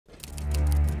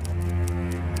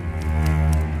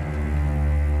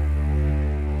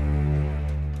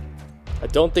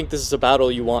don't think this is a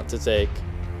battle you want to take.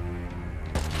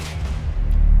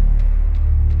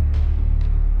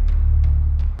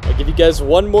 I'll give you guys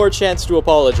one more chance to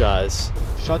apologize.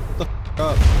 Shut the f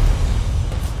up.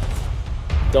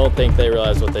 Don't think they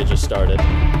realize what they just started.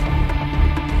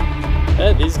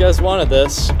 Hey, these guys wanted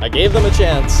this. I gave them a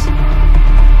chance.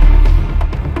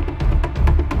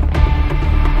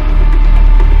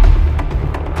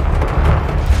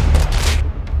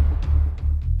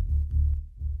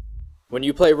 When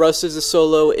you play Rust as a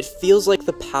solo, it feels like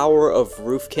the power of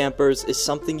roof campers is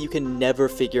something you can never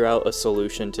figure out a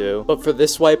solution to. But for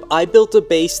this wipe, I built a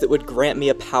base that would grant me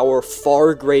a power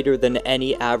far greater than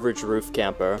any average roof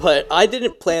camper. But I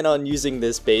didn't plan on using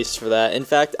this base for that. In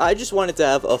fact, I just wanted to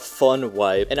have a fun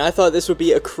wipe, and I thought this would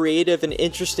be a creative and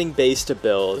interesting base to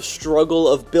build. The struggle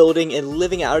of building and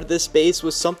living out of this base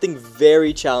was something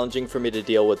very challenging for me to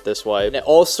deal with this wipe. And it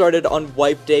all started on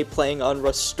wipe day playing on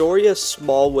Rustoria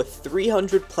Small with 300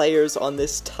 players on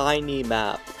this tiny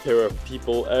map. There are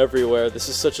people everywhere. This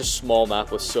is such a small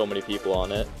map with so many people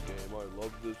on it. I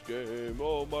love this game.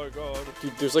 Oh my god.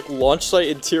 Dude, there's like launch site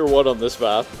in tier 1 on this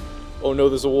map. Oh no,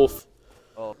 there's a wolf.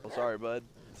 Oh, sorry, bud.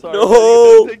 Sorry. No!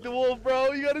 You gotta take the wolf,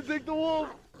 bro. You gotta take the wolf.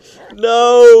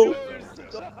 No!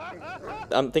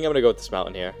 I think I'm gonna go with this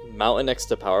mountain here. Mountain next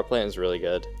to power plant is really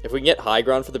good. If we can get high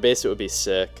ground for the base, it would be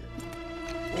sick.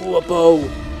 Ooh, a bow!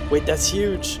 Wait, that's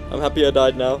huge. I'm happy I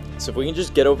died now. So if we can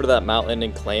just get over to that mountain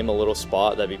and claim a little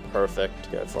spot, that'd be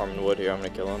perfect. Got farming wood here. I'm gonna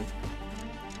kill him.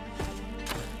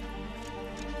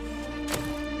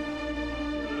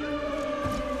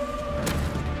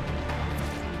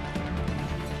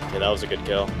 Okay, that was a good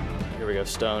kill. Here we go,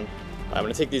 stone. I'm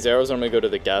gonna take these arrows and I'm gonna go to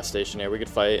the gas station here. We could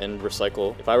fight and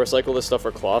recycle. If I recycle this stuff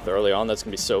for cloth early on, that's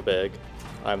gonna be so big.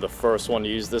 I'm the first one to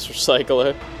use this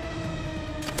recycler.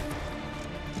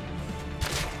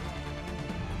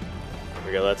 There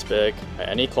we go, that's big. Right,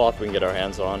 any cloth we can get our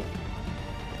hands on.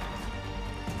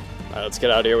 Alright, let's get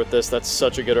out of here with this. That's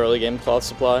such a good early game cloth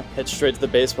supply. Head straight to the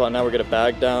base spot now. We're gonna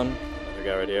bag down. Another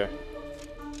guy right here.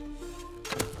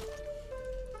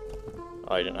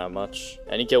 Oh, he didn't have much.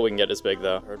 Any kill we can get is big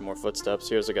though. Heard more footsteps.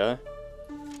 Here's a guy.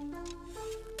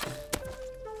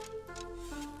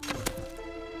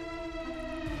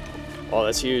 Oh,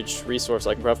 that's huge. Resource.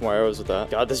 I can craft more arrows with that.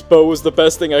 God, this bow was the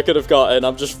best thing I could have gotten.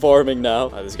 I'm just farming now.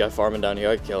 This guy farming down here.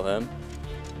 I can kill him.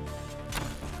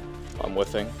 I'm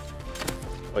whiffing.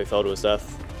 Oh, he fell to his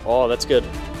death. Oh, that's good.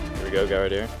 Here we go, guy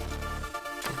right here.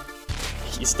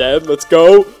 He's dead. Let's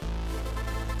go.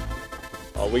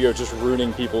 Oh, we are just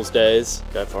ruining people's days.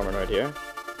 Guy farming right here.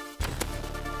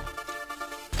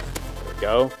 There we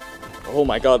go. Oh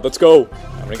my god, let's go.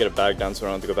 I'm gonna get a bag down so I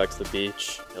don't have to go back to the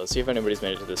beach. Yeah, let's see if anybody's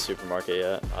made it to this supermarket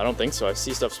yet. I don't think so. I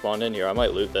see stuff spawned in here. I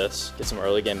might loot this. Get some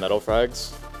early game metal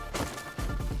frags.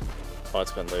 Oh,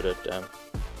 it's been looted. Damn.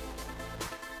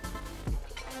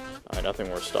 Alright,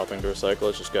 nothing worth stopping to recycle.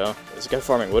 Let's just go. There's a guy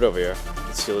farming wood over here.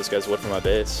 Let's steal this guy's wood from my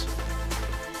base.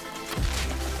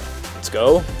 Let's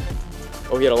go.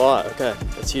 Oh, he had a lot. Okay,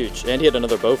 that's huge. And he had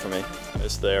another bow for me.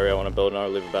 This is the area I want to build, and I'll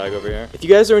leave a bag over here. If you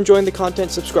guys are enjoying the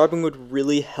content, subscribing would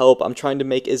really help. I'm trying to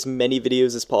make as many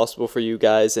videos as possible for you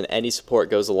guys, and any support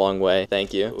goes a long way.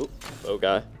 Thank you. Ooh, bow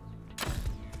guy.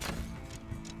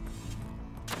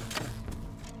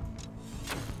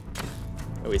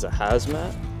 Oh, he's a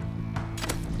hazmat?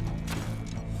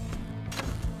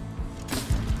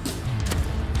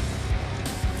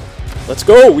 Let's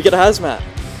go! We get a hazmat!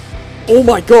 Oh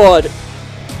my god!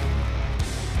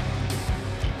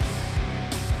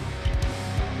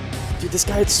 Dude, this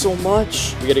guy had so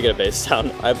much. We gotta get a base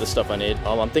down. I have the stuff I need.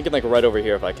 I'm thinking like right over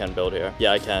here if I can build here.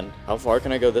 Yeah, I can. How far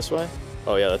can I go this way?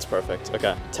 Oh yeah, that's perfect.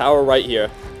 Okay. Tower right here.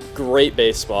 Great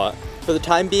base spot. For the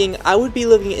time being, I would be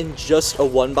living in just a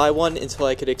 1x1 until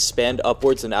I could expand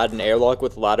upwards and add an airlock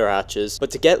with ladder hatches. But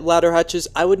to get ladder hatches,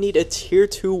 I would need a tier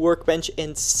 2 workbench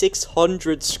and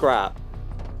 600 scrap.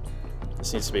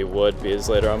 This needs to be wood because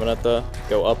later I'm gonna have to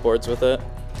go upwards with it.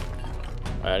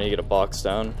 Alright, I need to get a box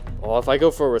down. Oh, if I go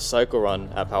for a recycle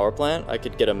run at power plant, I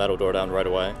could get a metal door down right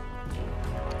away.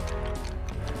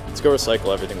 Let's go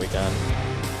recycle everything we can.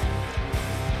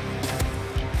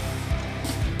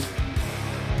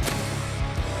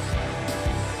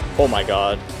 Oh my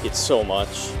god, it's so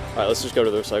much. Alright, let's just go to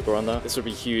the recycle run though. This would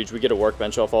be huge. We get a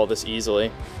workbench off all this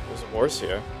easily. There's a horse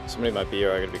here. Somebody might be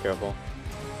here, I gotta be careful.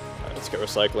 Alright, let's get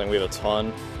recycling. We have a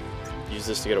ton. Use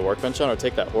this to get a workbench on, or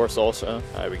take that horse also.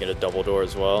 Alright, we get a double door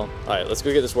as well. Alright, let's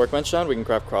go get this workbench on. We can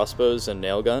craft crossbows and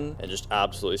nail gun and just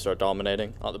absolutely start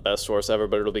dominating. Not the best horse ever,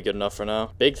 but it'll be good enough for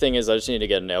now. Big thing is I just need to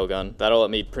get a nail gun. That'll let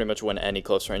me pretty much win any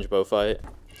close range bow fight.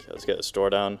 Okay, let's get the store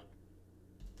down.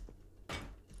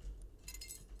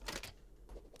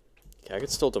 Okay, I could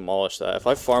still demolish that. If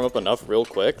I farm up enough real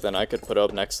quick, then I could put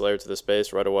up next layer to this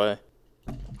base right away.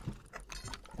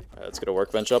 Let's get a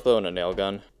workbench up though and a nail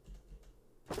gun.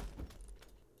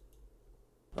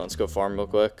 Let's go farm real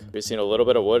quick. We've seen a little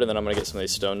bit of wood and then I'm gonna get some of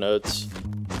these stone nodes.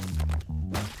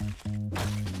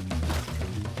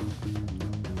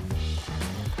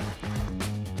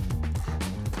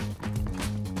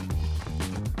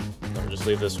 Let me just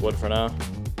leave this wood for now.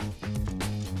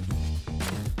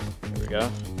 There we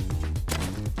go.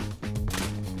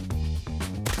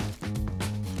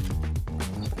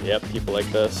 Yep, people like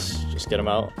this. Just get them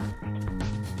out.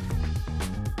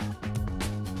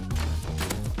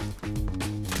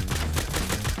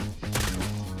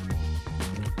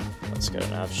 Let's get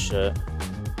enough shit.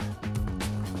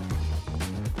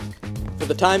 For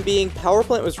the time being, power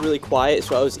plant was really quiet,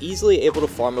 so I was easily able to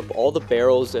farm up all the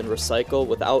barrels and recycle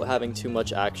without having too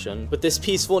much action. But this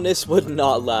peacefulness would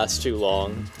not last too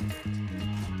long.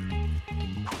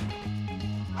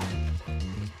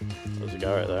 There's a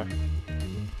guy right there.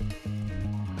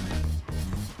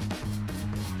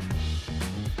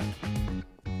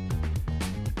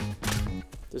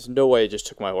 There's no way he just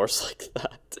took my horse like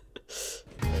that.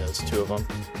 Yeah, there's two of them.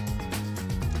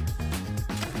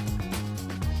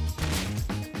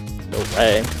 No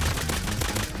way.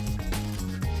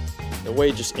 No way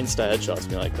he just insta-headshots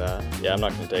me like that. Yeah, I'm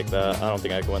not gonna take that. I don't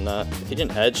think I can win that. If he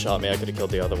didn't headshot me, I could have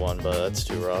killed the other one, but that's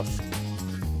too rough.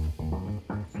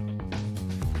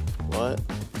 What?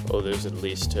 Oh, there's at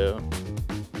least two.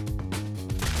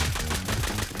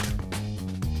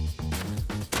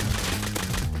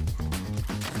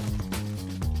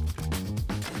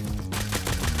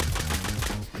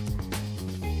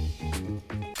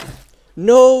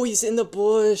 No, he's in the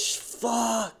bush.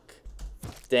 Fuck.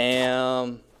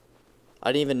 Damn.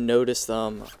 I didn't even notice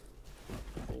them.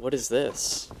 What is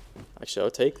this? Actually,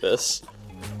 I'll take this.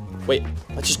 Wait,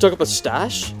 I just dug up a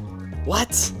stash?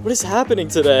 What? What is happening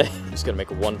today? I'm just gonna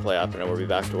make one play after and we'll be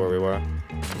back to where we were.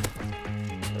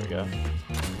 There we go.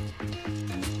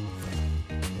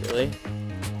 Really?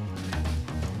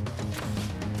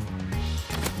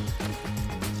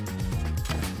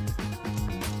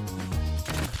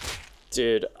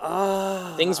 Dude,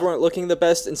 things weren't looking the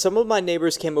best, and some of my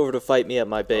neighbors came over to fight me at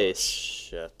my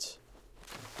base. Oh, shit.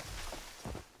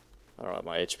 I don't have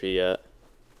my HP yet.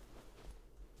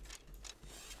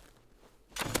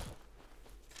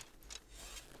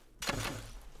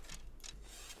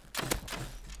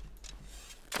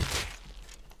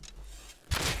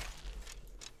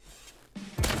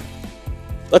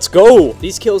 Let's go!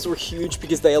 These kills were huge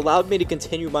because they allowed me to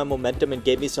continue my momentum and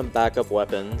gave me some backup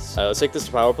weapons. Let's take this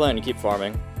to power plant and keep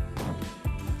farming.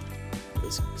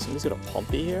 Somebody's got a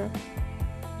pumpy here?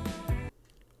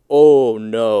 Oh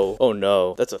no. Oh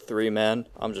no. That's a 3-man.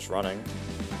 I'm just running.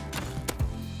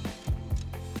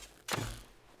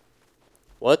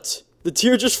 What? The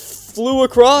deer just flew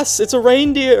across! It's a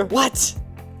reindeer! What?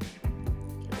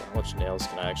 Okay, how much nails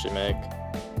can I actually make?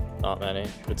 Not many.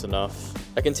 It's enough.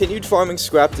 I continued farming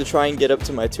scrap to try and get up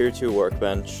to my tier 2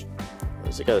 workbench.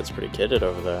 There's a guy that's pretty kitted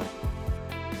over there.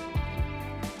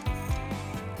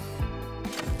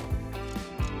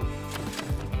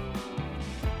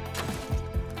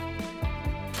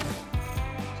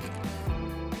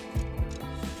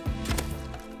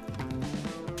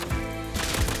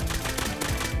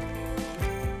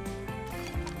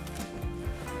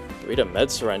 Read a med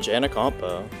syringe and a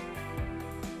compo.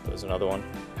 There's another one.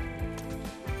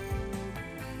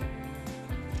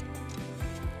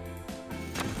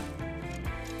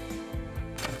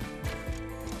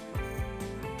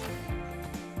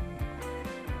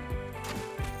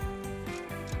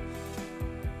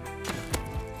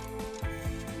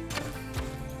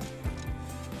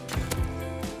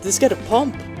 This got a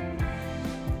pump.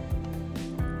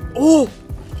 Oh!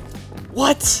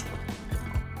 What?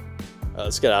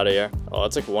 Let's get out of here. Oh,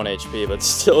 it's like 1 HP, but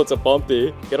still, it's a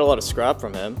pumpy. Get a lot of scrap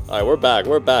from him. Alright, we're back.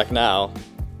 We're back now.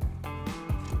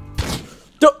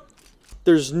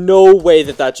 There's no way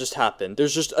that that just happened.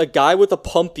 There's just a guy with a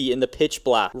pumpy in the pitch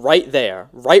black. Right there.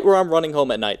 Right where I'm running home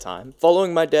at nighttime.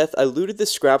 Following my death, I looted the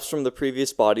scraps from the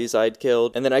previous bodies I'd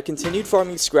killed, and then I continued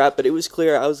farming scrap, but it was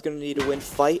clear I was going to need to win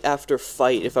fight after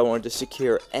fight if I wanted to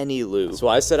secure any loot. So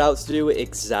I set out to do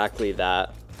exactly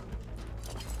that.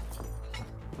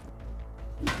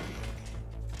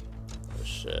 Oh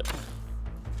shit.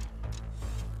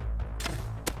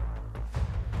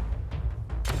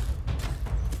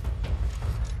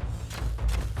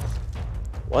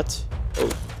 What?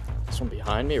 Oh, this one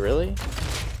behind me, really?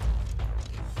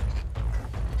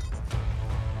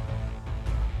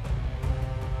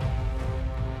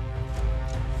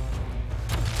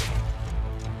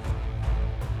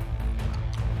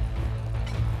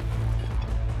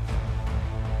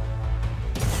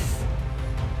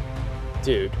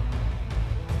 Dude.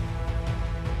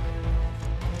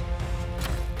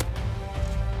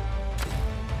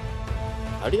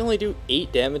 How did he only do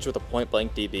 8 damage with a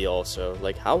point-blank DB also?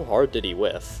 Like, how hard did he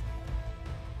whiff?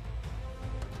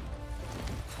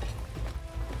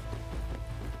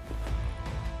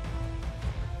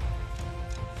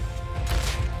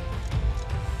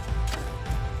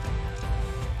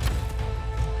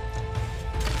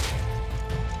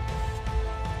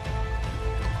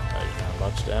 Not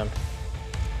much, damn.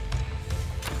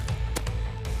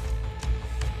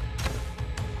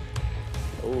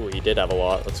 Oh, he did have a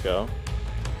lot. Let's go.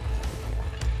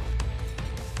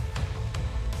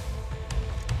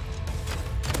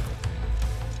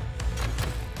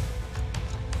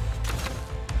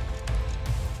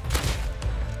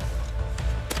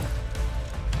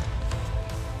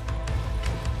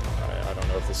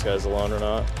 If this guy's alone or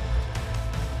not.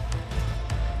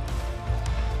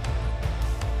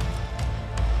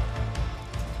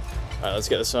 Alright, let's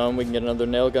get this home. We can get another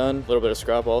nail gun. A little bit of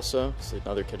scrap also. See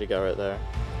another kitty guy right there.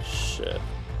 Shit.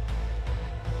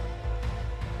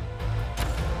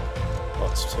 Oh,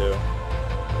 it's 2.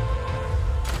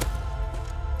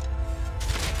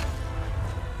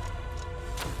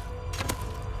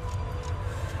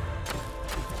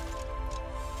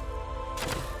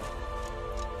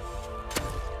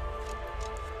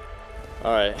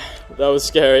 Alright, that was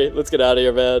scary. Let's get out of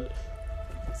here, man.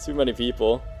 Too many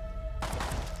people.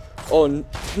 Oh,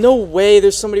 no way,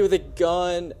 there's somebody with a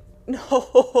gun.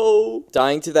 No!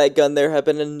 Dying to that gun there had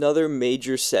been another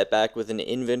major setback with an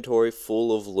inventory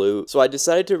full of loot. So I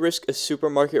decided to risk a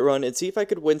supermarket run and see if I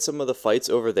could win some of the fights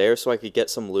over there so I could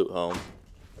get some loot home.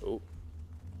 Oh.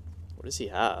 What does he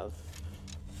have?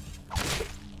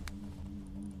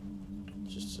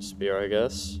 Just a spear, I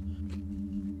guess.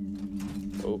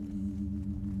 Oh.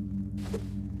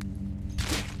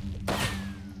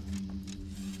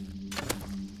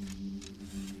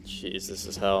 Jeez, this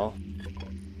is hell.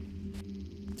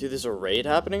 Dude, there's a raid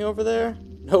happening over there?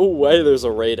 No way there's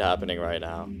a raid happening right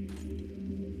now.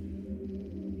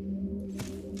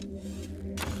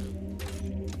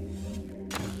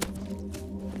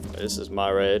 This is my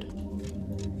raid.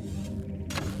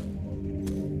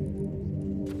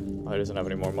 Oh, he doesn't have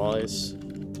any more mollies.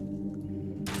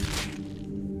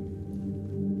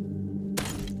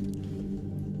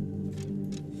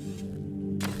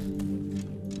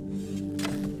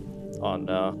 Oh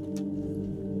no.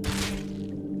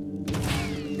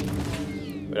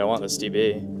 Wait, I want this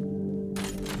DB.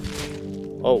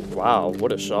 Oh wow,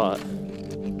 what a shot.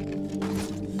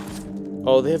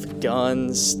 Oh, they have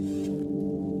guns.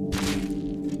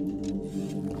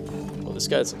 Oh, this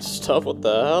guy has some stuff, what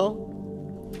the hell?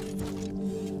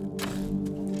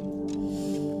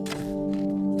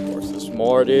 Of course there's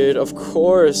more, dude. Of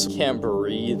course. You can't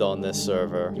breathe on this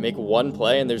server. You make one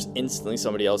play and there's instantly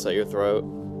somebody else at your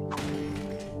throat.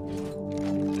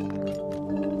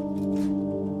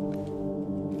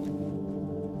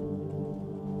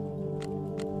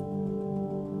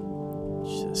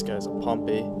 This guy's a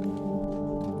pumpy.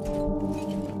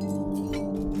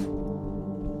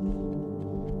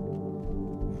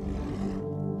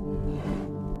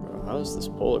 Bro, how is this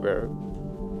polar bear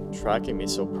tracking me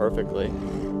so perfectly?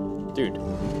 Dude.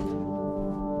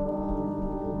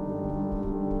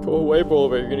 Go away, polar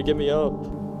bear, you're gonna get me up.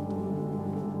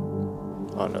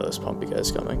 Oh no, this pumpy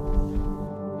guy's coming.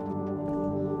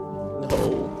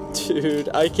 No. Dude,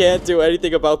 I can't do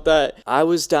anything about that. I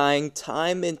was dying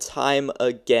time and time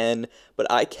again,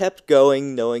 but I kept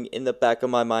going, knowing in the back of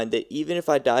my mind that even if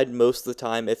I died most of the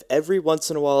time, if every once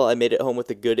in a while I made it home with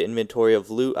a good inventory of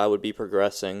loot, I would be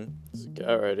progressing. There's a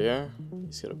guy right here.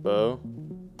 He's got a bow.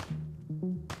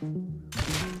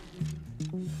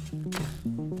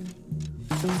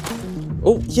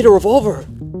 Oh, he had a revolver!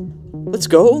 Let's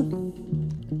go!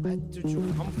 Where did you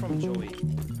come from, Joey?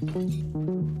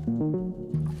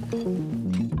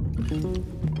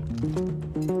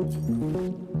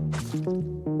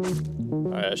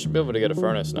 Alright, I should be able to get a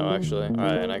furnace now, actually.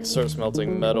 Alright, and I can start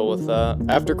smelting metal with that.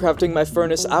 After crafting my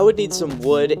furnace, I would need some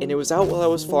wood, and it was out while I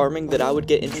was farming that I would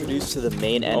get introduced to the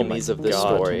main enemies of this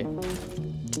story.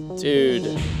 Dude.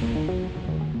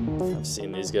 I've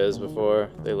seen these guys before.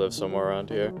 They live somewhere around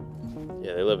here.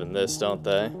 Yeah, they live in this, don't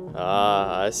they?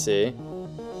 Ah, I see.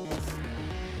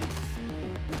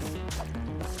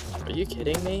 Are you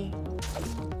kidding me?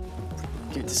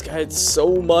 Dude, this guy had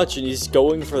so much and he's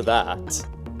going for that.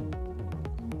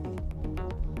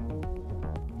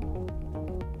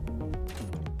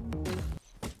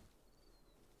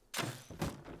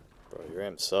 Bro, your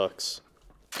aim sucks.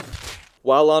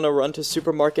 While on a run to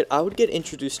supermarket, I would get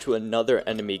introduced to another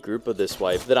enemy group of this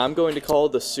wipe that I'm going to call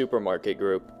the supermarket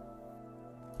group.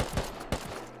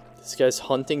 This guy's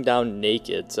hunting down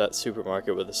nakeds at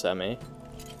supermarket with a semi.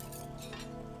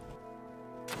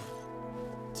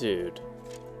 Dude.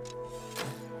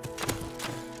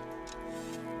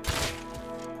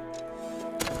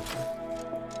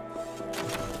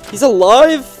 He's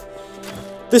alive?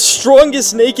 The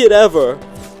strongest naked ever!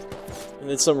 And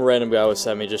then some random guy with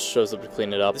semi just shows up to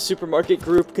clean it up. The supermarket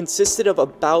group consisted of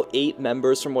about 8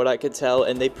 members from what I could tell,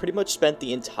 and they pretty much spent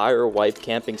the entire wipe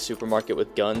camping supermarket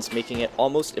with guns, making it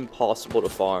almost impossible to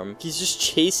farm. He's just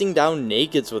chasing down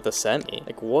nakeds with a semi.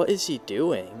 Like, what is he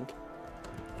doing?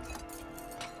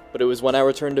 But it was when I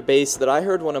returned to base that I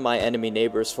heard one of my enemy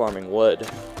neighbors farming wood.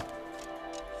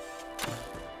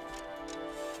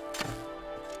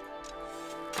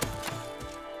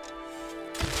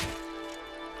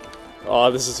 Oh,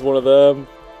 this is one of them.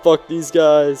 Fuck these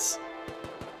guys.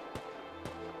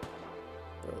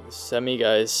 Bro, the semi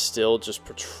guy is still just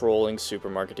patrolling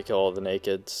supermarket to kill all the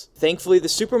nakeds. Thankfully, the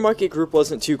supermarket group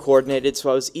wasn't too coordinated, so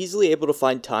I was easily able to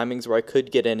find timings where I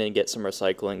could get in and get some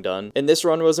recycling done. And this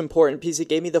run was important because it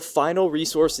gave me the final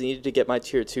resource needed to get my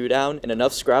tier 2 down, and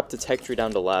enough scrap to tech tree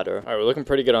down to ladder. Alright, we're looking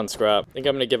pretty good on scrap. I think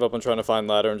I'm gonna give up on trying to find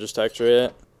ladder and just tech tree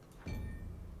it.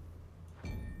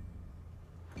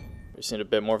 We just need a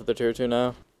bit more for the tier 2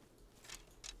 now.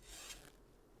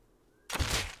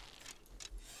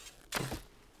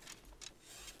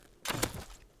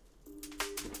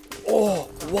 Oh,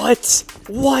 what?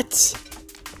 What?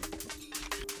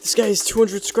 This guy has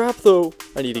 200 scrap though.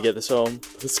 I need to get this home.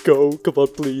 Let's go. Come on,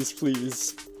 please,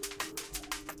 please.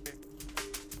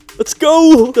 Let's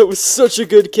go! That was such a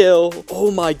good kill. Oh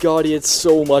my god, he had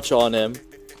so much on him.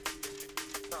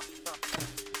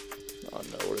 Oh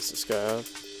no, what does this guy have?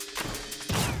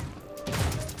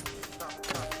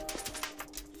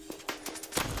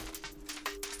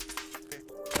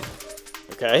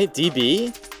 Okay,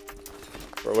 DB.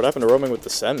 Bro, what happened to roaming with the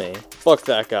semi? Fuck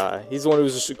that guy. He's the one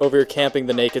who's just over here camping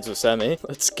the nakeds with semi.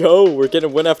 Let's go. We're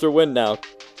getting win after win now.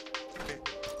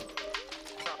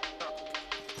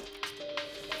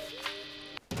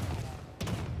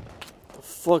 The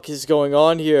fuck is going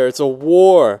on here? It's a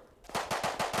war.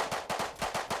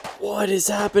 What is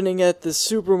happening at the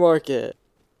supermarket?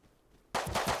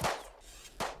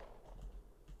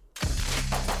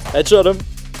 Headshot him.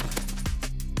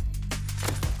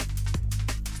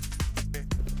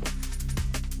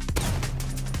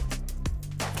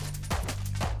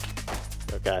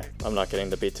 Okay, I'm not getting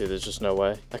the B2, there's just no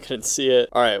way. I couldn't see it.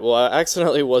 Alright, well I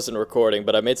accidentally wasn't recording,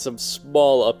 but I made some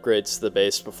small upgrades to the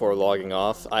base before logging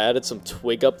off. I added some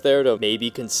twig up there to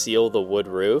maybe conceal the wood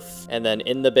roof. And then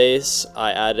in the base,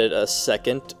 I added a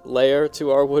second layer to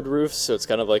our wood roof, so it's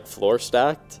kind of like floor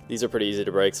stacked. These are pretty easy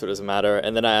to break, so it doesn't matter.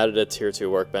 And then I added a tier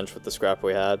 2 workbench with the scrap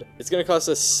we had. It's gonna cost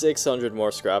us 600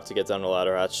 more scrap to get down to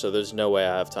ladder hatch, so there's no way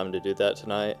I have time to do that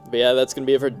tonight. But yeah, that's gonna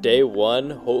be it for day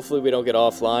 1. Hopefully we don't get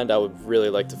offlined. I would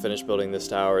really like to finish building this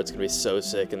tower. It's gonna be so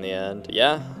sick in the end. But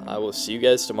yeah, I will see you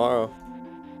guys tomorrow.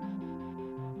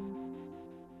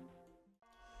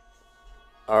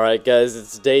 Alright guys,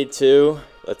 it's day 2.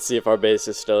 Let's see if our base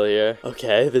is still here.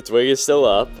 Okay, the twig is still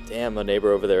up. Damn, my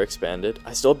neighbor over there expanded.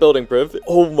 I still have building priv.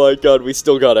 Oh my god, we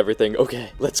still got everything.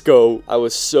 Okay, let's go. I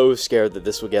was so scared that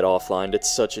this would get offline.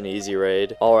 It's such an easy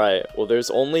raid. Alright, well there's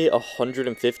only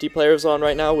 150 players on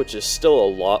right now, which is still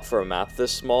a lot for a map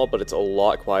this small, but it's a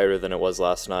lot quieter than it was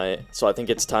last night. So I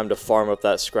think it's time to farm up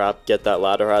that scrap, get that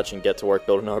ladder hatch, and get to work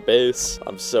building our base.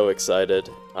 I'm so excited.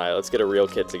 Alright, let's get a real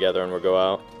kit together and we'll go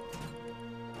out.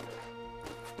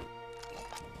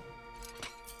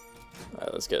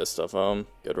 Alright, let's get this stuff home.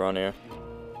 Good run here.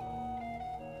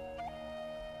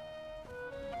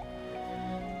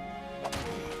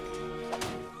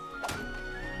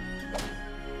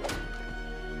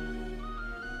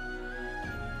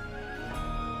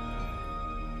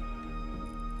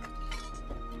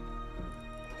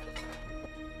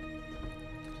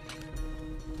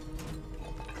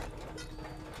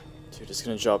 Dude, it's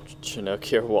gonna drop Chinook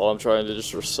here while I'm trying to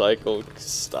just recycle.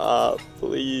 Stop,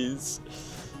 please.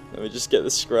 Let me just get the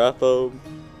scrap home.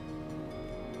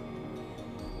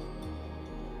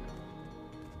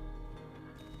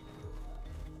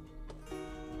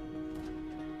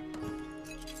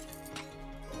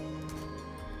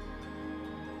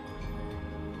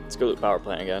 Let's go to the power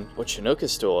plant again. Oh, Chinook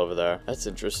is still over there. That's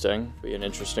interesting. Be an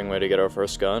interesting way to get our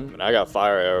first gun. I mean, I got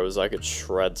fire arrows. I could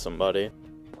shred somebody.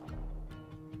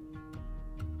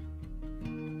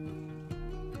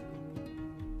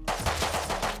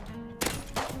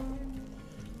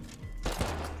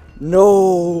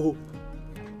 No!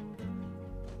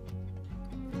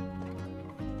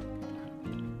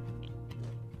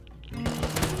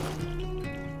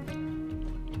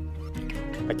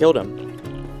 I killed him.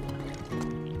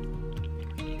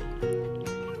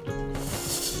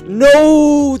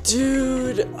 No,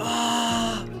 dude.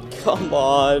 Ah, come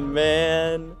on,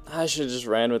 man. I should have just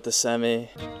ran with the semi.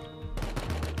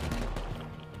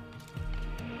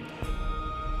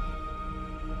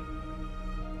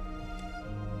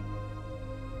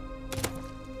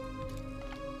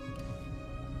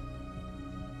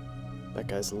 That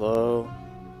guy's low.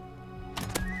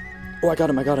 Oh, I got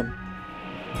him, I got him.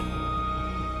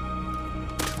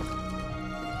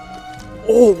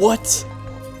 Oh, what?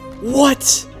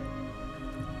 What?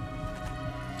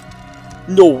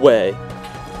 No way.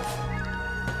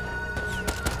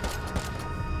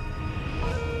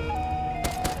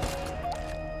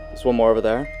 There's one more over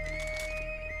there.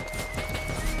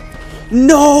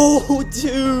 No,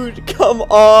 dude, come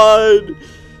on.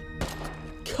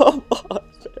 Come on,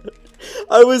 man.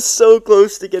 I was so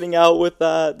close to getting out with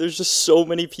that. There's just so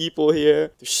many people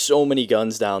here. There's so many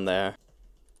guns down there.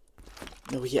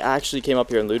 No, he actually came up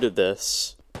here and looted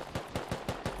this.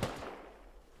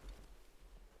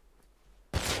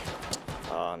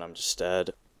 Oh, and I'm just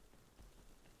dead.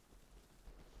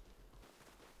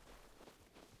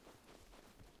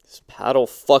 This paddle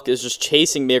fuck is just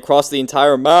chasing me across the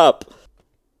entire map.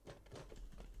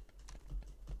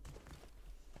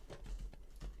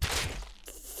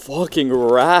 Fucking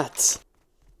rat.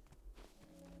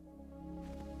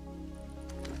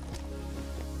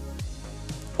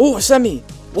 Oh, semi!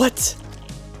 What?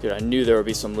 Dude, I knew there would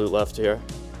be some loot left here.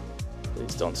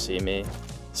 Please don't see me.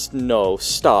 No,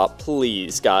 stop,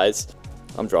 please, guys.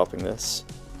 I'm dropping this.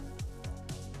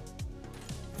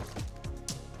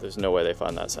 There's no way they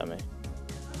find that semi.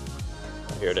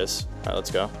 Here it is. Alright, let's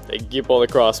go. They keep all the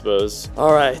crossbows.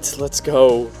 Alright, let's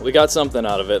go. We got something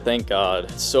out of it, thank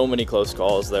God. So many close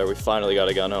calls there. We finally got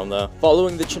a gun home, though.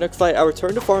 Following the Chinook fight, I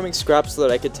returned to farming scraps so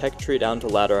that I could tech tree down to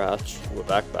ladder hatch. Ooh, a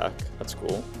backpack. That's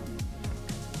cool.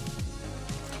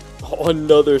 Oh,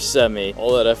 another semi.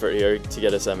 All that effort here to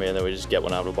get a semi, and then we just get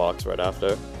one out of a box right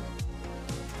after.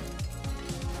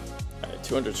 Alright,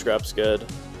 200 scraps, good.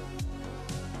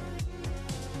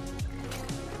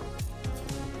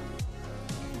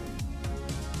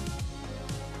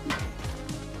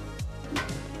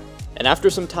 And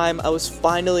after some time, I was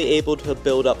finally able to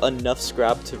build up enough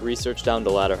scrap to research down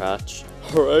to ladder hatch.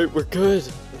 Alright, we're good.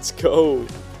 Let's go.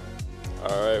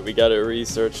 Alright, we got it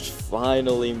researched.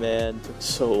 Finally, man. Took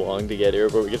so long to get here,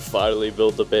 but we could finally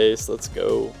build the base. Let's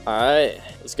go. Alright,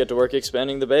 let's get to work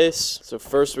expanding the base. So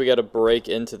first we gotta break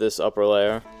into this upper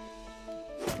layer.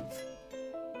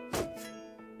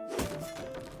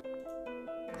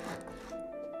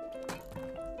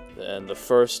 Then the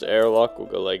first airlock will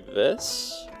go like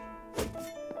this.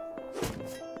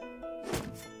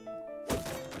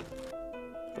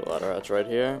 Put a ladder hatch right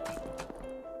here.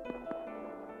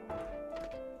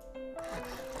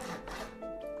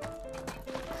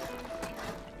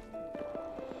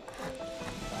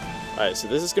 Alright, so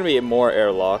this is going to be more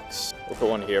airlocks. We'll put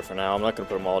one here for now. I'm not going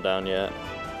to put them all down yet.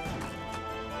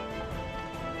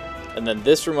 And then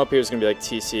this room up here is going to be like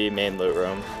TC main loot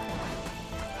room.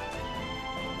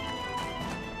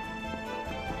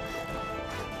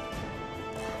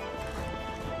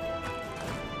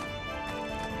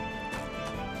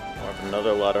 We'll have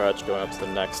another ladder hatch going up to the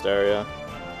next area.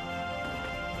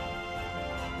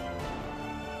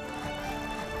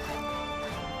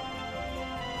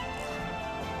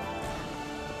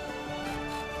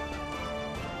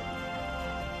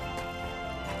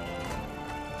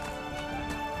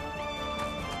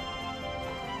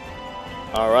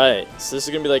 Alright, so this is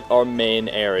gonna be like our main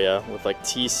area with like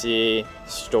TC,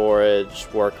 storage,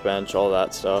 workbench, all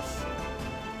that stuff.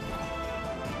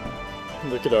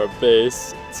 Look at our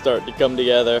base, it's starting to come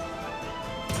together.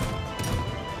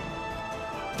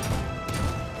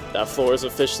 That floor is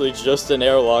officially just an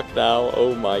airlock now,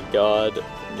 oh my god.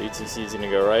 New TC is gonna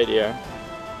go right here.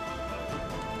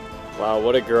 Wow,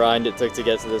 what a grind it took to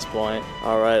get to this point.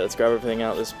 Alright, let's grab everything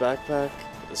out of this backpack.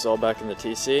 This is all back in the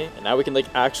TC, and now we can like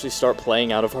actually start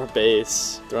playing out of our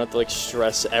base. Don't have to like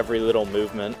stress every little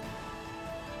movement.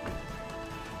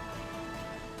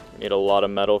 We need a lot of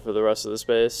metal for the rest of this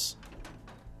base.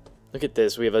 Look at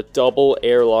this, we have a double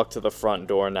airlock to the front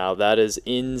door now. That is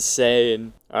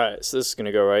insane. Alright, so this is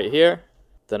gonna go right here.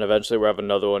 Then eventually we'll have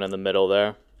another one in the middle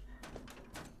there.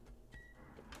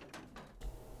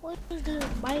 What is this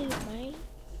base, man?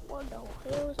 What the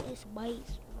hell is this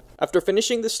base? After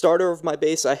finishing the starter of my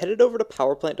base, I headed over to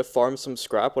power plant to farm some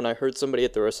scrap when I heard somebody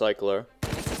at the recycler.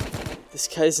 This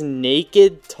guy's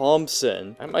Naked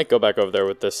Thompson. I might go back over there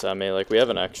with this semi, like we have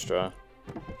an extra.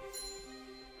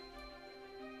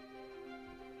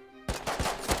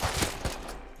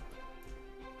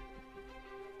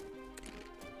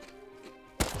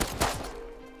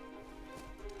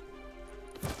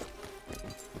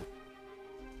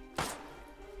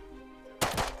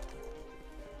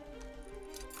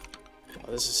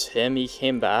 This is him. He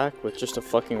came back with just a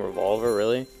fucking revolver,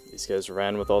 really? These guys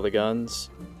ran with all the guns.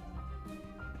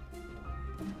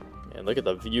 And look at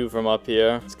the view from up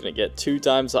here. It's gonna get 2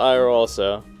 times higher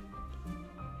also.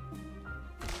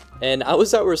 And I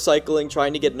was out recycling,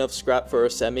 trying to get enough scrap for a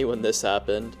semi when this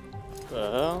happened. What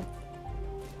the hell?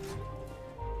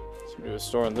 Somebody was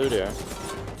storing loot here.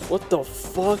 What the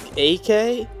fuck?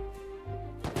 AK?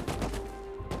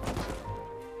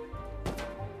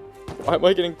 Why am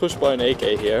I getting pushed by an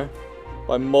AK here?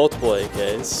 By multiple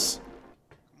AKs.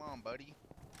 Come on, buddy.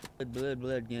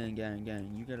 Blood,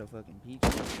 gang. You got a fucking peach,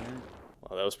 man.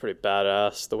 Wow, that was pretty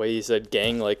badass. The way he said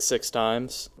gang like 6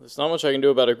 times. There's not much I can do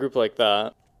about a group like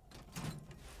that.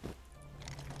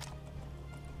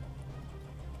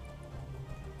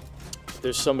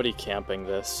 There's somebody camping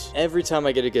this. Every time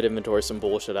I get a good inventory, some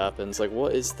bullshit happens. Like,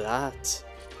 what is that?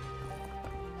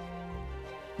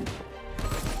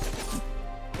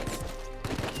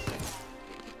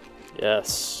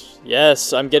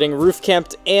 Yes, I'm getting roof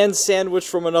camped and sandwiched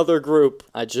from another group.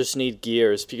 I just need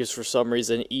gears because for some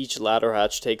reason each ladder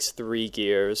hatch takes 3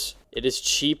 gears. It is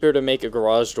cheaper to make a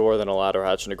garage door than a ladder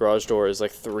hatch, and a garage door is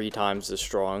like 3 times as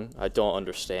strong. I don't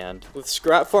understand. With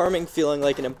scrap farming feeling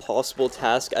like an impossible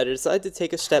task, I decided to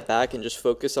take a step back and just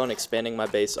focus on expanding my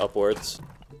base upwards.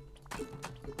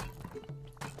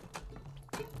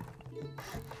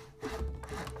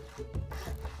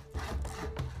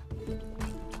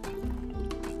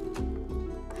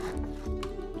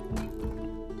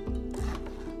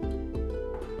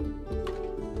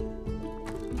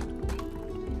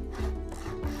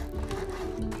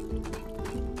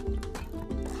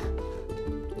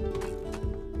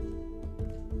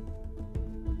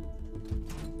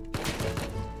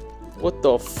 What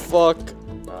the fuck?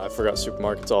 I forgot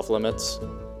supermarket's off limits.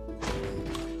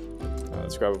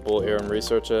 Let's grab a bullet here and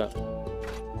research it.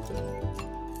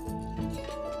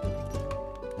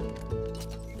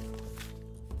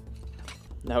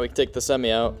 Now we can take the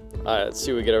semi out. Alright, let's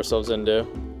see what we get ourselves into.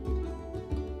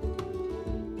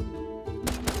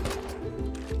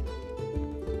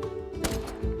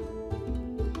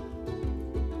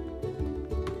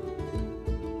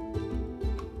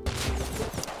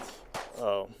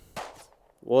 Oh.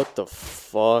 What the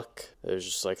fuck? There's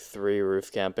just like 3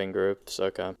 roof camping groups,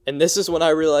 okay. And this is when I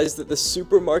realized that the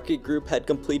supermarket group had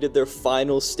completed their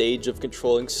final stage of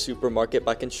controlling supermarket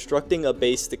by constructing a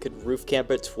base that could roof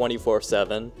camp it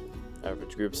 24/7.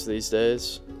 Average groups these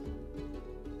days.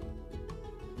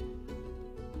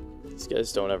 These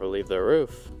guys don't ever leave their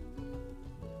roof.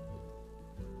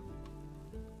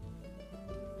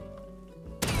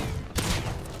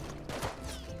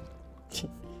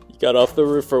 Got off the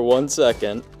roof for 1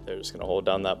 second. They're just gonna hold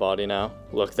down that body now.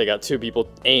 Look, they got 2 people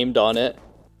aimed on it.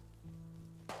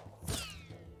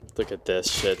 Look at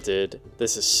this shit, dude.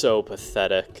 This is so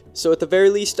pathetic. So at the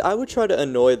very least, I would try to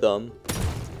annoy them.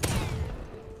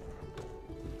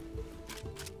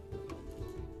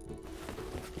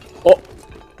 Oh!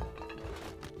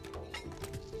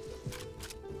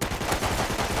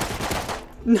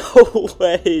 No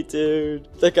way, dude.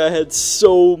 That guy had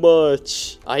so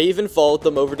much. I even followed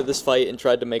them over to this fight and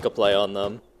tried to make a play on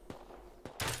them.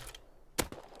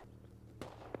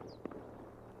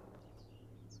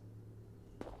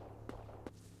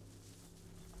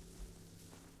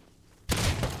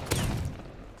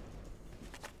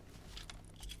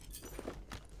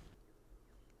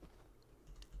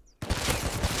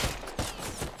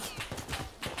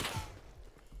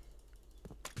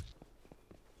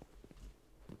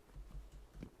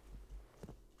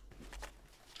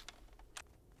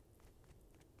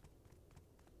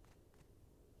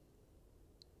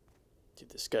 Dude,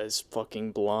 this guy's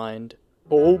fucking blind.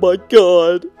 Oh my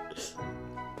god!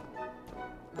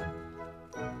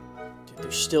 Dude,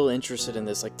 they're still interested in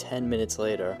this like 10 minutes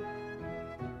later.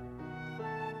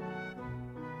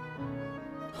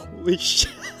 Holy shit.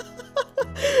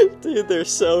 Dude, they're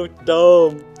so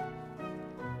dumb.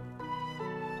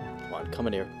 Come on, come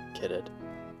in here, kidded.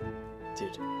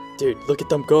 Dude, look at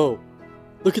them go!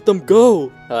 Look at them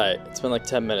go! Alright, it's been like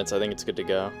 10 minutes, I think it's good to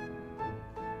go.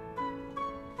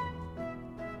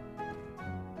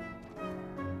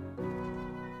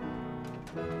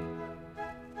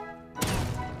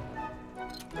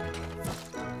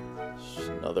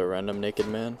 Another random naked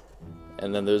man.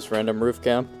 And then there's random roof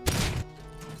camp.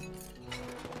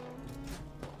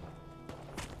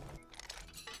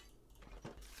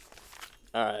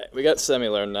 Alright, we got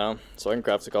semi-learned now, so I can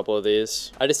craft a couple of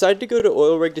these. I decided to go to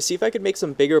Oil Rig to see if I could make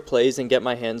some bigger plays and get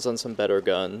my hands on some better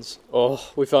guns.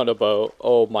 Oh, we found a boat.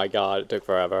 Oh my god, it took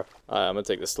forever. Alright, I'm gonna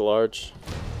take this to large.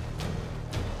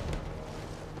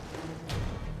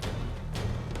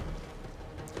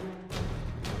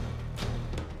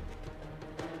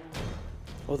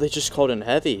 Oh, they just called in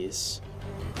heavies.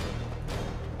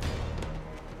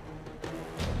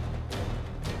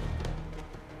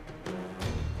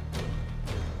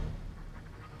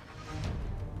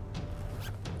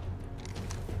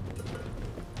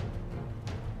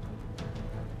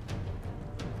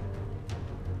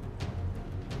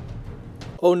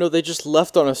 Oh no, they just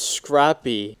left on a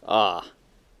scrappy. Ah.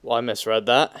 Well, I misread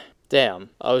that. Damn,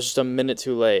 I was just a minute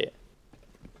too late.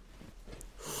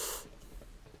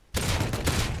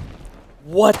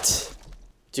 What?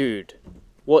 Dude,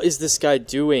 what is this guy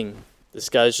doing? This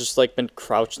guy's just like been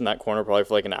crouched in that corner probably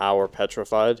for like an hour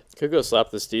petrified. Could go slap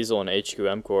this diesel and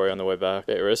HQM quarry on the way back.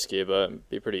 Bit risky, but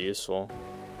be pretty useful.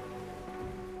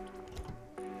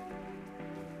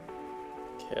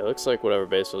 Okay, looks like whatever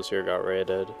base was here got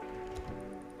raided.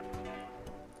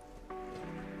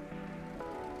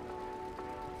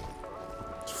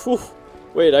 Whew.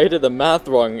 Wait, I did the math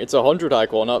wrong. It's 100 high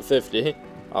qual, not 50.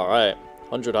 Alright.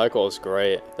 100 high qual is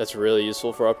great. That's really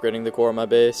useful for upgrading the core of my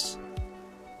base.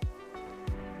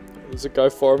 There's a guy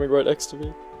farming right next to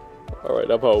me.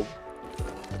 Alright, I'm home.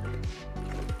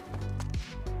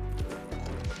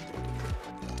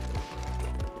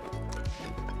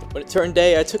 When it turned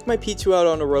day, I took my P2 out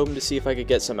on a roam to see if I could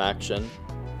get some action.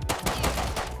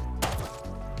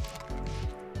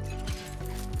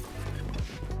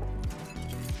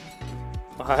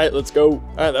 Alright, let's go.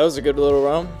 Alright, that was a good little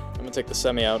round. I'm gonna take the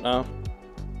semi out now.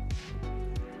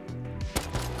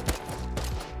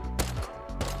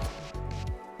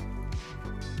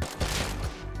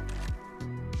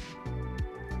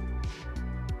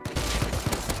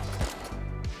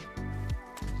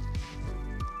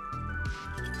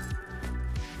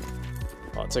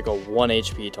 Oh, it's like a 1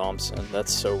 HP Thompson.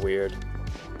 That's so weird.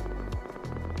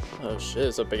 Oh shit,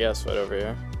 it's a big ass fight over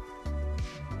here.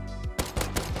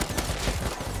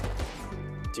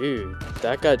 Dude,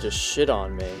 that guy just shit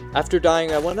on me. After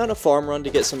dying, I went on a farm run to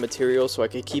get some materials so I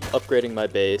could keep upgrading my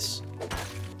base.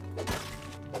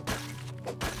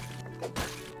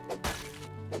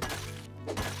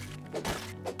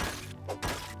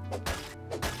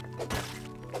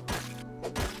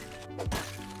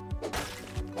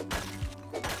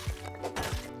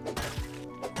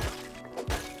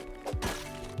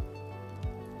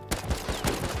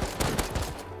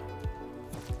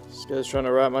 This guy's trying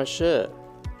to wrap my shit.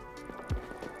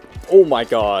 Oh my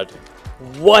god.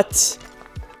 What?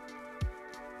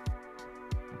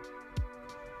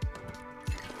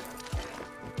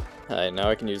 Alright, now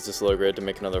I can use this low grade to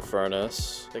make another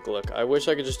furnace. Take a look. I wish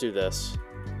I could just do this.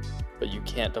 But you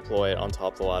can't deploy it on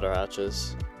top of the ladder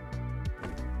hatches.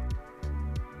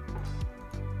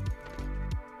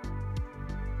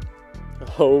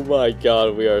 Oh my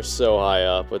god, we are so high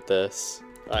up with this.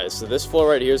 Alright, so this floor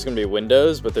right here is going to be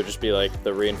windows, but they'll just be like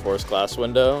the reinforced glass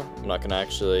window. I'm not going to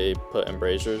actually put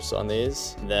embrasures on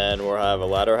these. Then we'll have a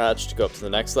ladder hatch to go up to the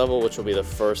next level, which will be the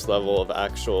first level of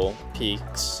actual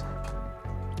peaks.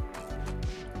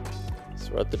 So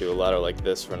we'll have to do a ladder like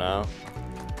this for now.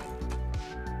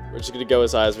 We're just going to go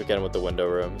as high as we can with the window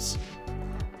rooms.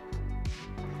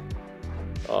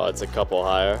 Oh, it's a couple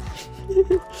higher.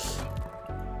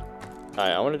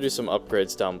 Alright, I want to do some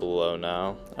upgrades down below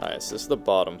now. Alright, so this is the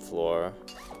bottom floor.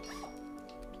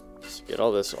 Just get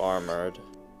all this armored.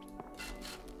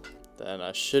 Then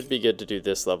I should be good to do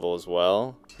this level as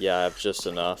well. Yeah, I have just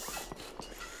enough.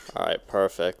 Alright,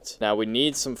 perfect. Now we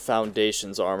need some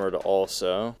foundations armored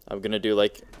also. I'm going to do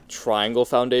like triangle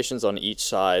foundations on each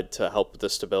side to help with the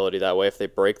stability. That way if they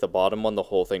break the bottom one, the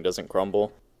whole thing doesn't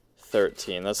crumble.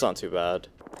 13, that's not too bad.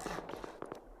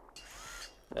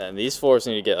 And these floors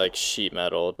need to get like sheet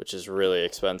metal, which is really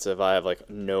expensive. I have like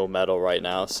no metal right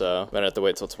now, so I'm gonna have to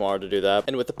wait till tomorrow to do that.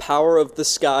 And with the power of the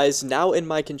skies now in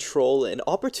my control, an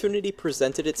opportunity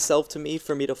presented itself to me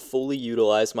for me to fully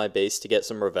utilize my base to get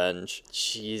some revenge.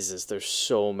 Jesus, there's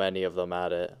so many of them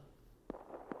at it.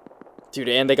 Dude,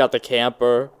 and they got the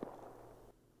camper.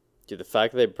 Dude, the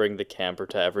fact that they bring the camper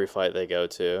to every fight they go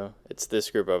to. It's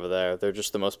this group over there. They're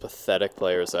just the most pathetic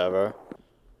players ever.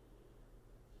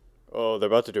 Oh, they're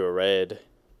about to do a raid.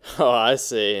 Oh, I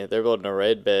see. They're building a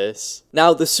raid base.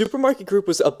 Now, the supermarket group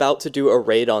was about to do a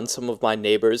raid on some of my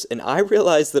neighbors, and I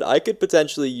realized that I could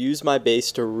potentially use my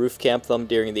base to roof camp them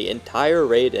during the entire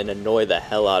raid and annoy the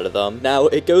hell out of them. Now,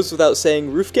 it goes without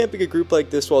saying, roof camping a group like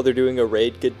this while they're doing a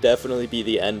raid could definitely be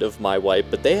the end of my wipe,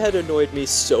 but they had annoyed me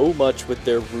so much with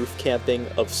their roof camping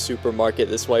of supermarket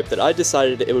this wipe that I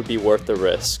decided it would be worth the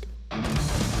risk.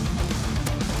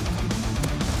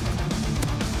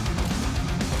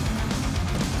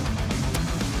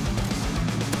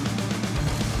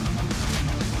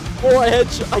 Oh,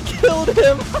 I killed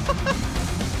him!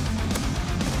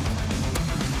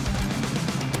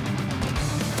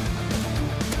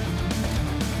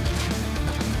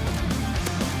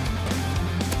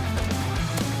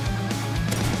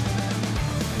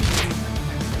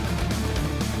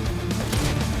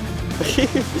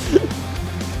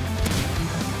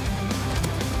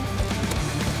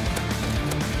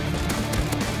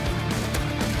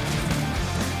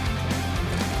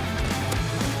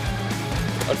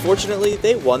 Unfortunately,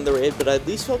 they won the raid, but I at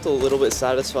least felt a little bit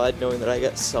satisfied knowing that I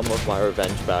got some of my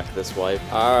revenge back this wipe.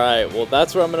 Alright, well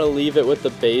that's where I'm going to leave it with the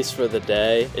base for the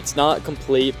day. It's not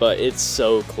complete, but it's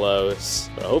so close.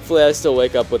 But hopefully I still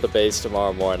wake up with the base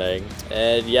tomorrow morning.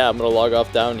 And yeah, I'm going to log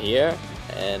off down here,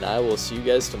 and I will see you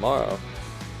guys tomorrow.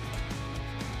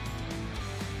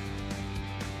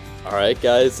 Alright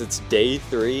guys, it's day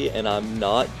 3 and I'm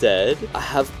not dead. I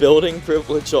have building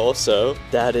privilege also.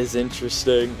 That is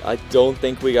interesting. I don't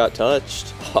think we got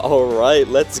touched. Alright,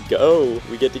 let's go.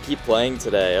 We get to keep playing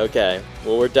today. Okay,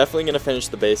 well we're definitely going to finish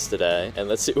the base today. And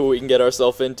let's see what we can get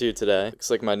ourselves into today. Looks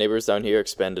like my neighbors down here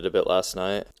expanded a bit last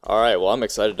night. Alright, well I'm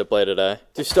excited to play today.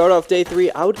 To start off day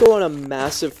 3, I would go on a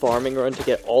massive farming run to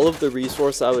get all of the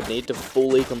resources I would need to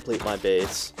fully complete my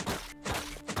base.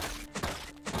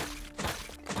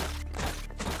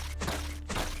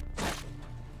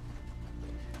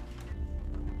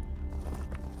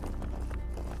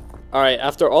 Alright,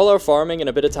 after all our farming and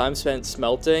a bit of time spent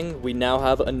smelting, we now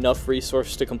have enough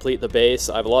resources to complete the base.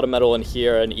 I have a lot of metal in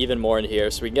here and even more in here,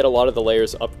 so we can get a lot of the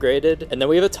layers upgraded. And then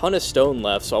we have a ton of stone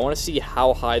left, so I want to see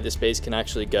how high this base can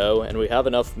actually go, and we have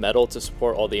enough metal to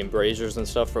support all the embrasures and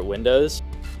stuff for windows.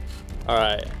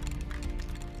 Alright.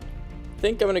 I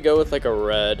think I'm going to go with like a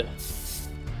red.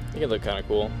 I think it look kind of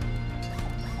cool.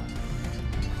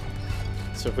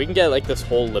 So if we can get like this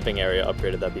whole living area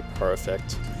upgraded, that'd be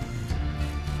perfect.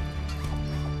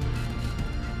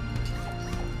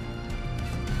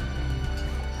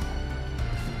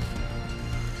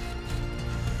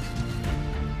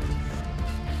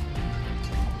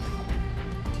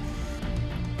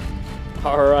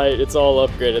 Alright, it's all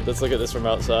upgraded. Let's look at this from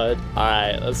outside.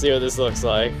 Alright, let's see what this looks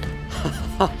like.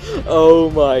 Oh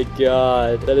my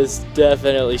god. That is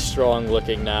definitely strong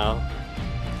looking now.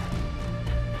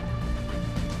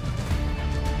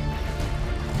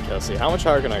 Okay, let's see. How much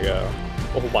higher can I go?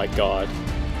 Oh my god.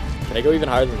 Can I go even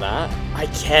higher than that? I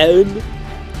can?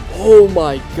 Oh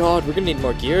my god. We're gonna need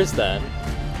more gears then.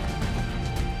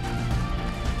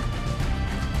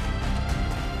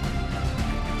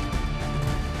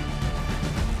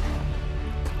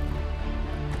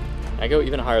 I go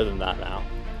even higher than that now.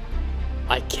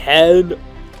 I can.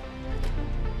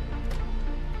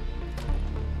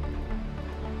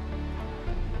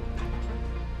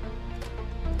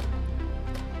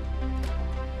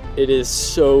 It is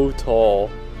so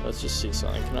tall. Let's just see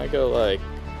something. Can I go like...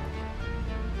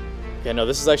 Okay, no,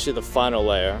 this is actually the final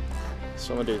layer.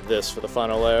 So I'm gonna do this for the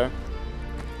final layer.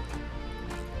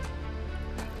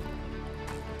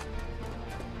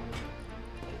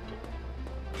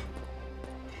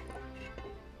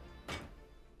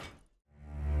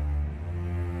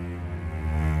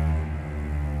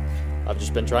 I've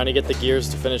just been trying to get the gears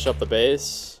to finish up the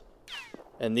base,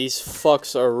 and these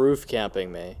fucks are roof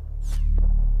camping me.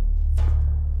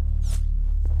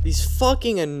 These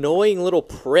fucking annoying little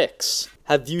pricks.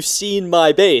 Have you seen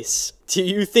my base? Do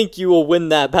you think you will win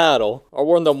that battle? I'll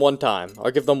warn them one time.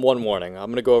 I'll give them one warning.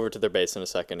 I'm gonna go over to their base in a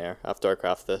second here, after I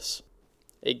craft this.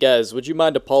 Hey guys, would you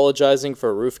mind apologizing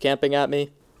for roof camping at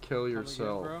me? Kill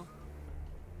yourself.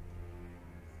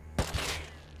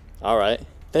 Alright.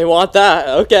 They want that.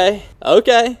 Okay.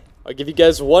 Okay. I'll give you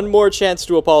guys one more chance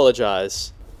to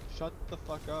apologize. Shut the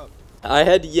fuck up. I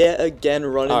had yet again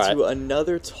run into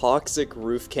another toxic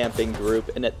roof camping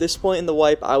group, and at this point in the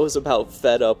wipe, I was about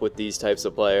fed up with these types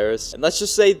of players. And let's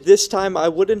just say this time, I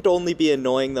wouldn't only be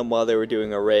annoying them while they were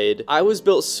doing a raid. I was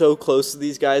built so close to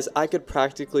these guys, I could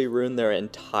practically ruin their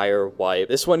entire wipe.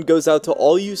 This one goes out to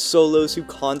all you solos who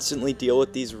constantly deal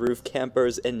with these roof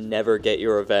campers and never get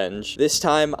your revenge. This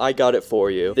time, I got it for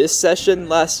you. This session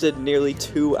lasted nearly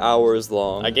 2 hours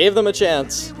long. I gave them a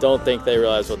chance. Don't think they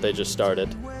realized what they just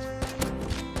started.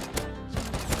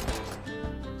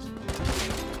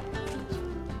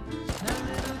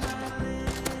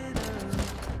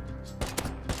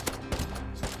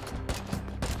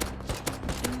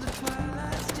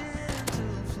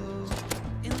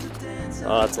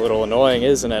 Oh, it's a little annoying,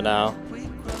 isn't it now?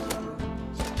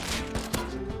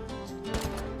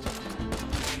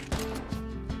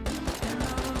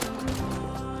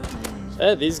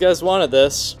 Hey, these guys wanted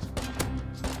this.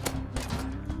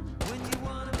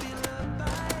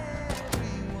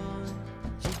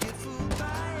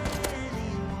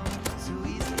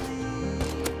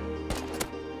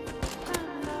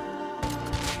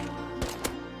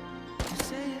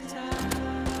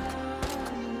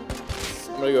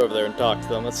 gonna go over there and talk to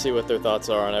them. Let's see what their thoughts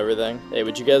are on everything. Hey,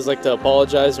 would you guys like to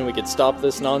apologize and we could stop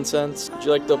this nonsense? Would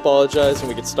you like to apologize and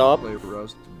we could stop? Play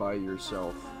Rust by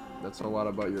yourself. That's a lot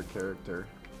about your character.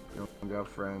 You don't got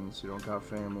friends, you don't got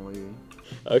family.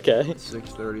 Okay. It's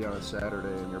 6:30 on a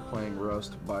Saturday and you're playing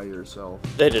Rust by yourself.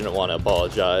 They didn't want to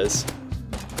apologize.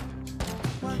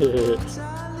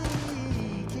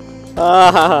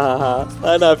 Ah,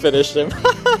 I not finished him.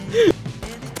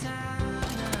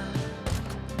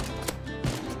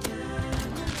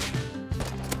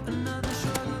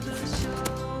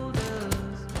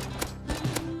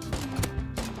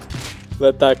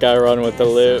 Let that guy run with the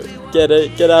loot. Get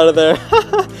it, get out of there.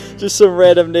 Just some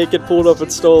random naked pulled up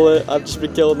and stole it. I've just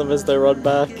been killing them as they run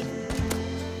back.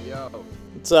 Yo,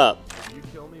 What's up? if you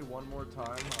kill me one more time,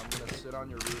 I'm gonna sit on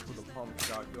your roof with a pump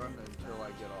shotgun until I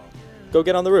get off. Go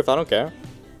get on the roof, I don't care.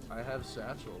 I have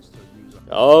satchels to use.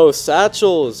 Oh,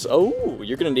 satchels. Oh,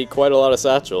 you're gonna need quite a lot of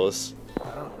satchels.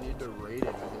 I don't need to raid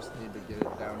it, I just need to get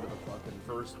it down to the fucking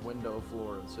first window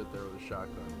floor and sit there with a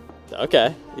shotgun.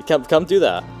 Okay, you come do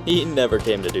that. He never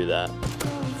came to do that.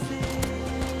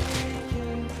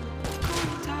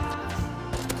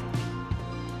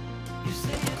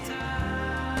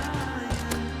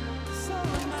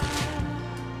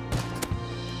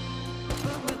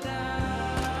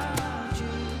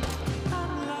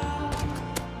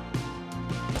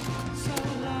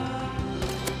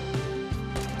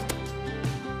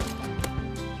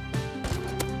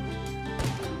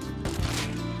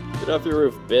 Get off your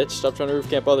roof, bitch. Stop trying to roof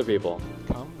camp other people.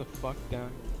 Calm the fuck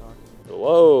down.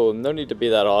 Whoa, no need to be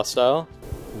that hostile.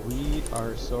 We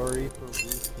are sorry for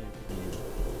roof camping you.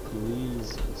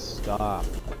 Please stop.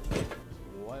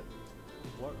 What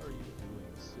are you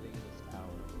doing sitting in this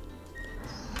tower?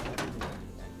 Saturday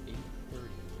at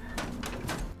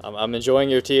 8:30. I'm enjoying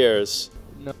your tears.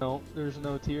 No, there's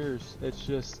no tears. It's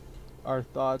just our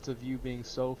thoughts of you being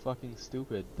so fucking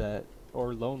stupid that,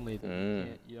 or lonely that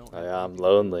you don't. Yeah, I'm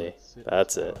lonely.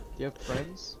 That's it. Do you have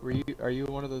friends? Are you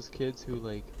one of those kids who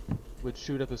like would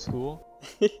shoot up a school?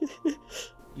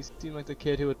 You seem like the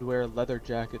kid who would wear a leather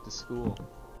jacket to school.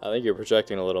 I think you're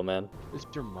projecting a little, man. Does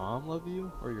your mom love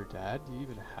you? Or your dad? Do you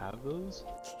even have those?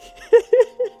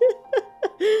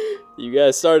 You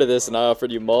guys started this and I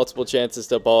offered you multiple chances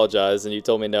to apologize and you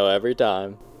told me no every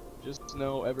time. Just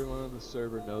know everyone on the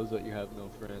server knows that you have no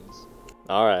friends.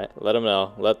 Alright, let them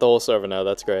know. Let the whole server know,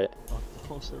 that's great. The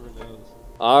whole server knows.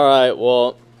 Alright,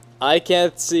 well, I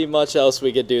can't see much else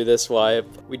we could do this wipe.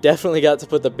 We definitely got to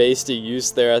put the base to use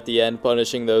there at the end,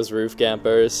 punishing those roof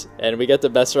campers. And we got to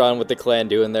mess around with the clan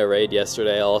doing their raid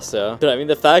yesterday also. But I mean,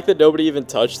 the fact that nobody even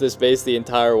touched this base the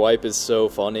entire wipe is so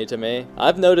funny to me.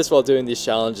 I've noticed while doing these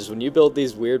challenges, when you build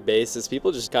these weird bases,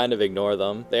 people just kind of ignore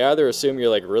them. They either assume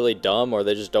you're like really dumb or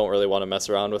they just don't really want to mess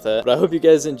around with it. But I hope you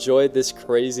guys enjoyed this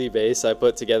crazy base I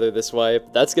put together this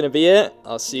wipe. That's gonna be it.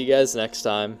 I'll see you guys next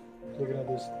time. Looking at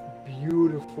this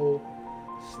beautiful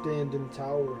standing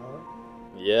tower, huh?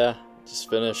 Yeah, just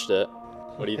finished it.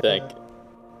 What do you think?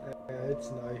 Yeah,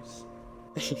 it's nice.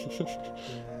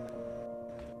 Yeah.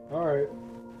 Alright.